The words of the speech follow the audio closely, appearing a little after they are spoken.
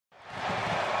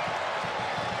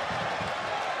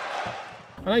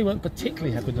I know you weren't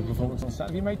particularly happy with the performance on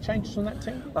Saturday. Have you made changes on that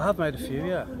team? I have made a few,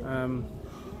 yeah.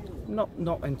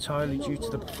 Not entirely due to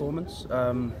the performance.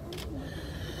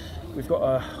 We've got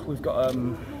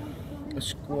a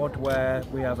squad where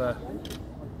we have the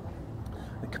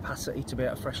capacity to be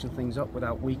able to freshen things up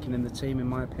without weakening the team, in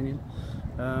my opinion.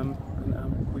 And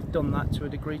we've done that to a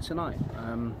degree tonight.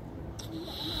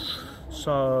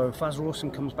 So Farrend Rawson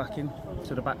comes back in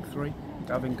to the back three.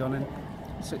 Gavin Gunning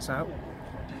sits out.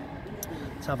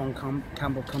 Tahvon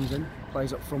Campbell comes in,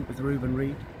 plays up front with Ruben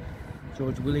Reid.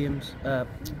 George Williams,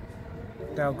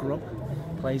 Dayle Grubb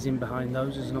plays in behind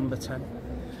those as number 10.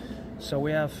 So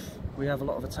we have a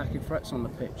lot of attacking threats on the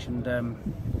pitch, and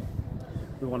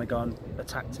we want to go and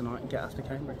attack tonight and get after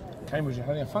Cambridge. Cambridge are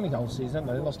having a funny whole season, haven't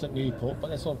they? They lost at Newport, but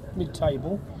they're sort of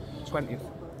mid-table. 20th.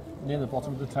 Near the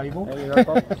bottom of the table. There you go,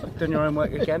 Bob. Done your own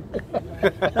work again.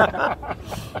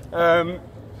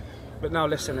 But no,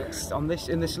 listen, it's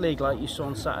in this league, like you saw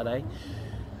on Saturday,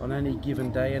 on any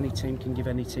given day, any team can give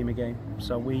any team a game.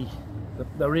 So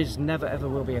there is never ever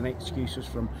will be any excuses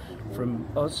from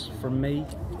us, from me,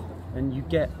 and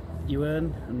you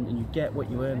earn, and you get what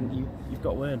you earn. You've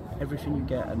got to earn everything you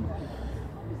get, and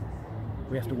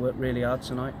we have to work really hard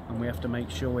tonight, and we have to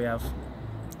make sure we have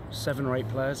 7 or 8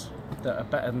 players that are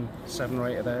better than 7 or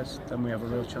 8 of theirs. Then we have a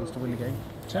real chance to win the game.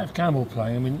 To have Campbell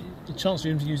playing, I mean, the chance for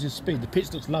him to use his speed. The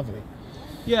pitch looks lovely.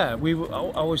 Yeah, I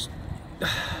was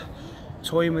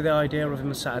toying with the idea of him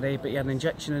on Saturday, but he had an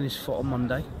injection in his foot on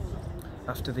Monday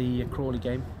after the Crawley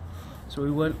game, so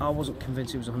I wasn't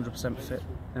convinced he was 100% fit,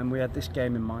 and we had this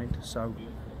game in mind. So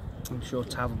I'm sure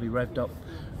Tav will be revved up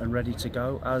and ready to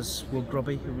go, as will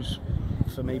Grubby, who was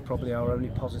for me probably our only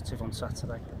positive on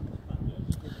Saturday.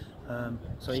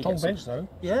 So strong bench though.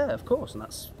 Yeah, of course, and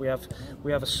we have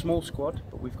a small squad,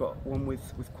 but we've got one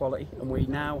with quality, and we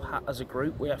now as a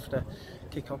group we have to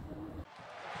kick on.